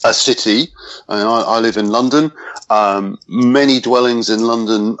have a city, I live in London, many dwellings in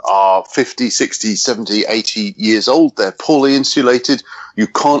London are 50, 60, 70, 80 years old. They're poorly insulated. You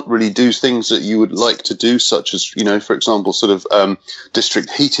can't really do things that you would like to do, such as, for example,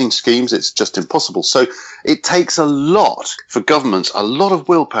 district heating schemes. It's just impossible. So it takes a lot of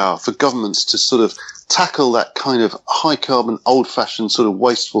willpower for governments to tackle that kind of high carbon, old fashioned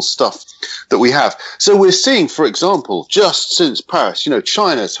wasteful stuff that we have. So we're seeing, for example, just since Paris,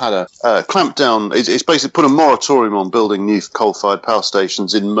 China's had a clampdown. It's basically put a moratorium on building new coal-fired power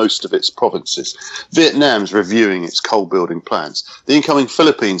stations in most of its provinces. Vietnam's reviewing its coal building plans. The incoming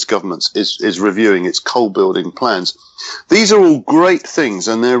Philippines government is reviewing its coal building plans. These are all great things,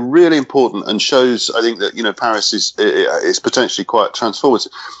 and they're really important, and shows, I think, that Paris is potentially quite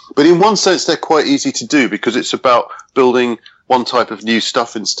transformative. But in one sense, they're quite easy to do, because it's about building one type of new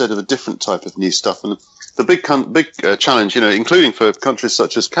stuff instead of a different type of new stuff. And the big challenge, including for countries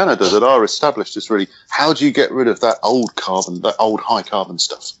such as Canada that are established, is really, how do you get rid of that old carbon, that old high carbon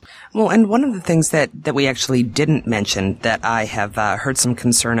stuff? Well, and one of the things that we actually didn't mention that I have heard some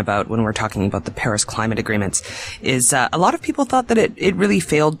concern about when we're talking about the Paris climate agreements is a lot of people thought that it really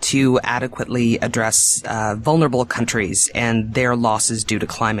failed to adequately address vulnerable countries and their losses due to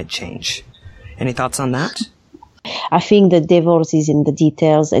climate change. Any thoughts on that? I think the devil is in the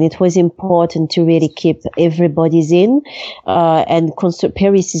details, and it was important to really keep everybody's in. And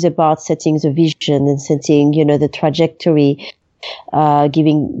Paris is about setting the vision and setting, the trajectory,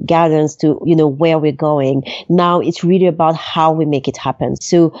 giving guidance to, where we're going. Now it's really about how we make it happen.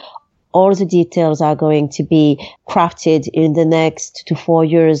 So all the details are going to be crafted in the next 2 to 4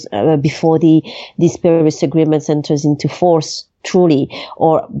 years before this Paris Agreement enters into force. Truly,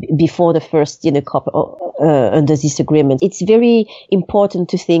 or before the first, COP under this agreement. It's very important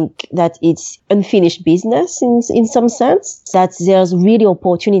to think that it's unfinished business in some sense, that there's really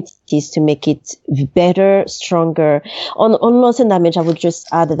opportunities to make it better, stronger. On loss and damage, I would just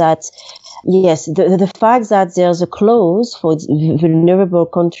add that, yes, the fact that there's a clause for vulnerable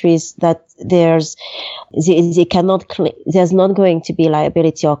countries that there's not going to be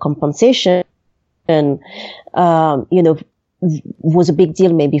liability or compensation, was a big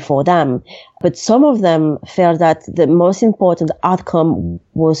deal maybe for them. But some of them felt that the most important outcome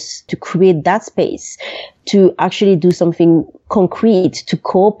was to create that space, to actually do something concrete, to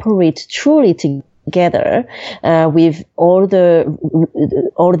cooperate truly together with all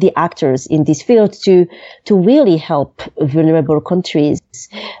the actors in this field to really help vulnerable countries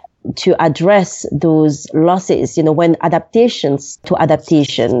to address those losses, when adaptations to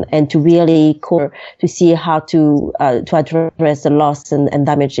adaptation, and to really to see how to address the loss and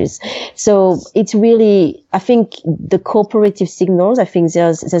damages. So it's really, I think, the cooperative signals. I think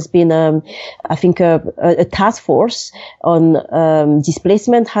there's been a task force on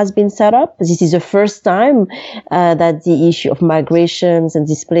displacement has been set up. This is the first time that the issue of migrations and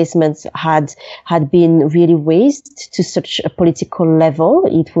displacements had been really raised to such a political level.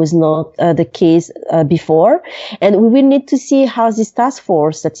 It was not the case before, and we will need to see how this task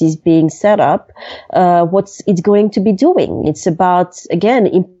force that is being set up, what it's going to be doing. It's about, again,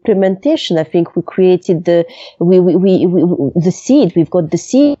 implementation. I think we created the seed. We've got the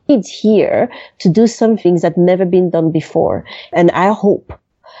seeds here to do some things that never been done before, and I hope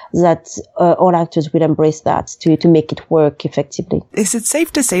that all actors will embrace that to make it work effectively. Is it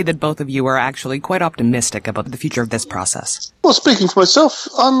safe to say that both of you are actually quite optimistic about the future of this process? Well, speaking for myself,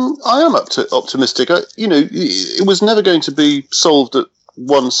 I am optimistic. It was never going to be solved at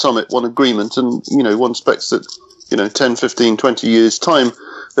one summit, one agreement, and, one expects that, 10, 15, 20 years' time,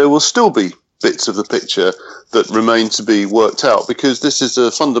 there will still be bits of the picture that remain to be worked out, because this is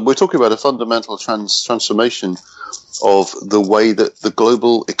we're talking about a fundamental transformation of the way that the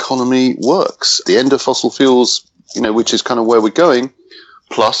global economy works. The end of fossil fuels, which is kind of where we're going,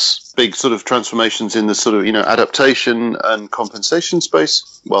 plus big sort of transformations in the sort of, adaptation and compensation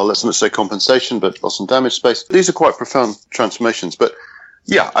space. Well, let's not say compensation, but loss and damage space. These are quite profound transformations. But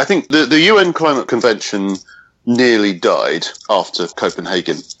yeah, I think the UN Climate Convention nearly died after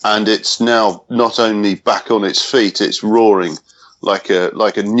Copenhagen, and it's now not only back on its feet, it's roaring like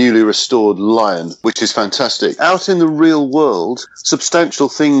a newly restored lion, which is fantastic. Out in the real world, substantial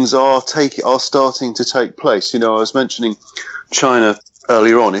things are starting to take place. I was mentioning China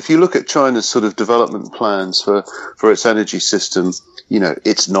earlier on. If you look at China's sort of development plans for its energy system,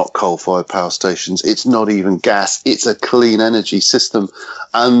 it's not coal-fired power stations. It's not even gas. It's a clean energy system.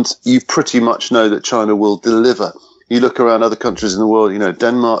 And you pretty much know that China will deliver. You look around other countries in the world,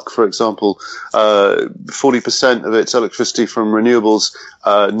 Denmark, for example, 40% of its electricity from renewables.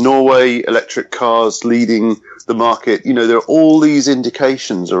 Norway, electric cars leading the market. There are all these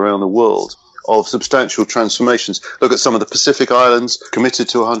indications around the world of substantial transformations. Look at some of the Pacific Islands, committed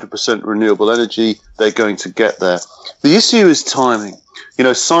to 100% renewable energy. They're going to get there. The issue is timing.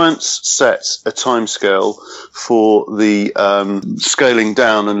 Science sets a timescale for the scaling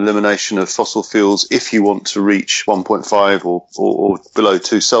down and elimination of fossil fuels if you want to reach 1.5 or below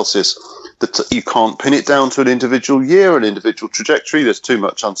 2 Celsius. That you can't pin it down to an individual year, an individual trajectory. There's too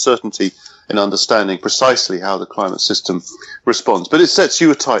much uncertainty in understanding precisely how the climate system responds. But it sets you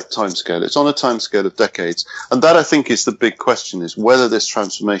a tight timescale. It's on a timescale of decades. And that, I think, is the big question, is whether this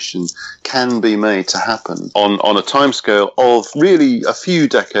transformation can be made to happen on a timescale of really a few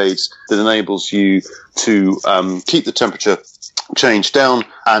decades that enables you to keep the temperature change down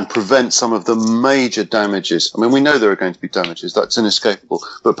and prevent some of the major damages. I mean, we know there are going to be damages, that's inescapable,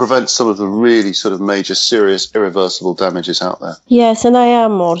 but prevent some of the really sort of major, serious, irreversible damages out there. Yes, and I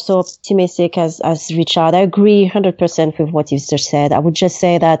am also optimistic as Richard. I agree 100% with what you've just said. I would just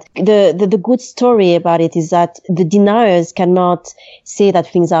say that the good story about it is that the deniers cannot say that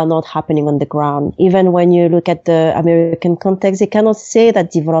things are not happening on the ground. Even when you look at the American context, they cannot say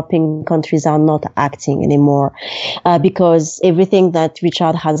that developing countries are not acting anymore, because everything that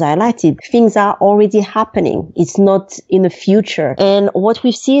Richard has highlighted, things are already happening. It's not in the future. And what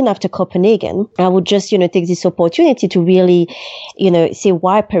we've seen after Copenhagen, I would just, take this opportunity to really, say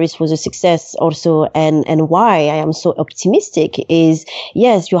why Paris was a success also, and why I am so optimistic is,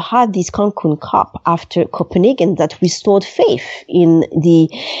 yes, you had this Cancun COP after Copenhagen that restored faith in the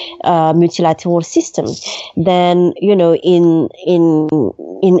multilateral system. Then, in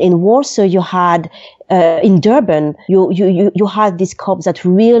Warsaw, you had in Durban, you had these COPs that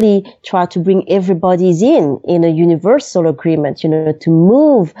really try to bring everybody's in a universal agreement, to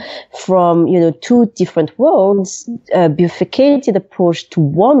move from, two different worlds, bifurcated approach to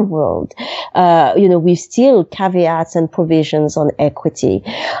one world, with still caveats and provisions on equity.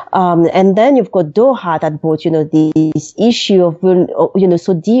 And then you've got Doha that brought, this issue of,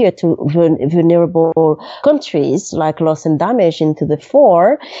 so dear to vulnerable countries like loss and damage into the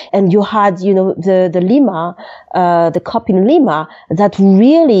fore. And you had, the Lima, the COP in Lima, that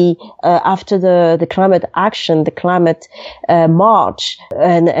really, after the climate action, the climate march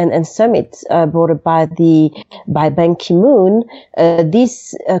and summit brought up by Ban Ki-moon,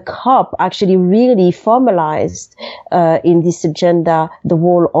 this COP actually really formalized in this agenda the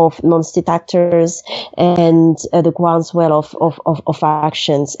role of non-state actors and the groundswell of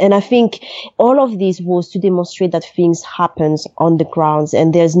actions. And I think all of this was to demonstrate that things happen on the grounds,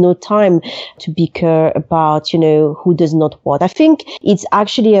 and there's no time to bicker about, who does not what. I think it's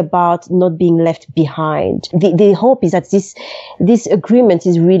actually about not being left behind. The hope is that this agreement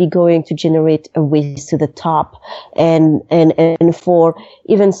is really going to generate a race to the top, and for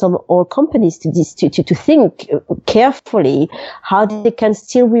even some oil companies to think carefully how they can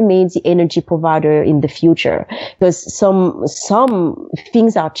still remain the energy provider in the future, because some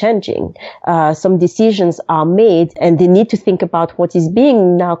things are changing, some decisions are made, and they need to think about what is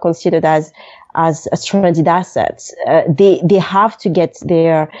being now considered as stranded assets. They have to get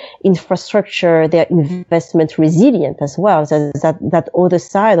their infrastructure, their investment resilient as well. So that other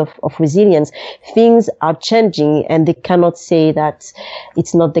side of resilience, things are changing, and they cannot say that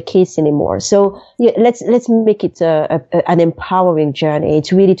it's not the case anymore. So yeah, let's make it an empowering journey.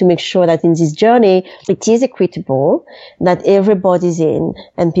 It's really to make sure that in this journey it is equitable, that everybody's in,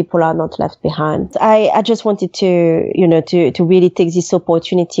 and people are not left behind. I just wanted to really take this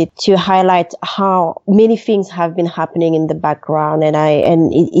opportunity to highlight how many things have been happening in the background, and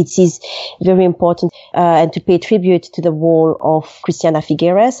it is very important and to pay tribute to the role of Christiana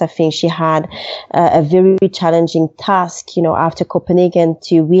Figueres. I think she had a very challenging task, after Copenhagen,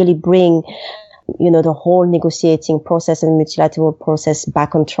 to really bring the whole negotiating process and multilateral process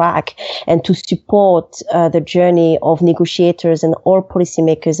back on track, and to support the journey of negotiators and all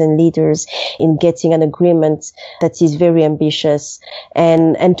policymakers and leaders in getting an agreement that is very ambitious,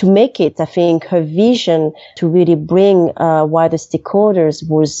 and to make it, I think her vision to really bring wider stakeholders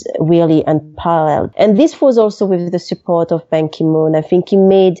was really unparalleled. And this was also with the support of Ban Ki-moon. I think he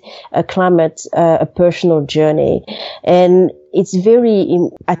made climate a personal journey, and it's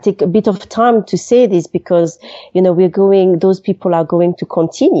I take a bit of time to say this because, those people are going to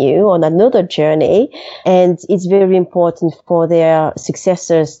continue on another journey, and it's very important for their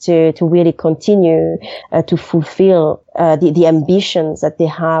successors to really continue to fulfill the ambitions that they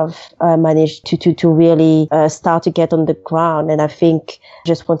have managed to really start to get on the ground. And I think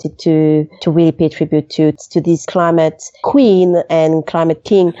just wanted to really pay tribute to this climate queen and climate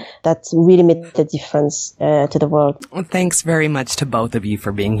king that really made the difference to the world. Well, thanks very much to both of you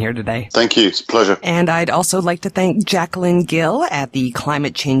for being here today. Thank you. It's a pleasure. And I'd also like to thank Jacqueline Gill at the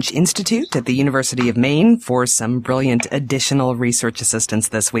Climate Change Institute at the University of Maine for some brilliant additional research assistance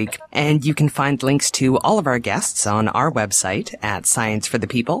this week. And you can find links to all of our guests on our website at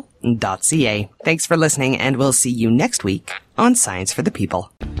scienceforthepeople.ca. Thanks for listening, and we'll see you next week on Science for the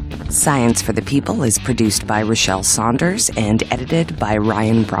People. Science for the People is produced by Rochelle Saunders and edited by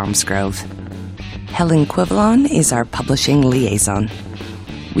Ryan Bromsgrove. Helen Quivalon is our publishing liaison.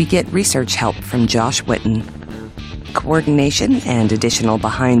 We get research help from Josh Witten. Coordination and additional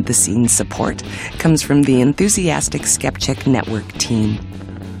behind-the-scenes support comes from the enthusiastic Skepcheck Network team.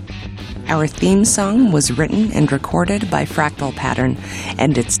 Our theme song was written and recorded by Fractal Pattern,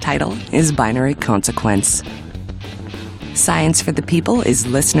 and its title is Binary Consequence. Science for the People is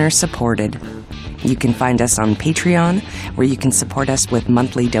listener supported. You can find us on Patreon, where you can support us with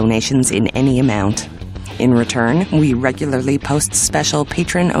monthly donations in any amount. In return, we regularly post special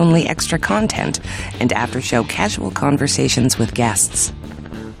patron-only extra content and after-show casual conversations with guests.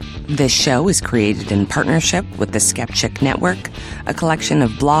 This show is created in partnership with the Skepchick Network, a collection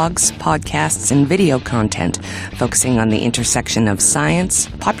of blogs, podcasts, and video content focusing on the intersection of science,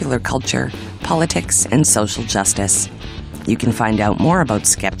 popular culture, politics, and social justice. You can find out more about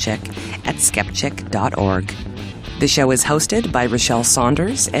Skepchick at skepchick.org. The show is hosted by Rochelle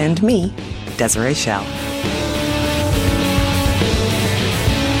Saunders and me, Desiree Schell.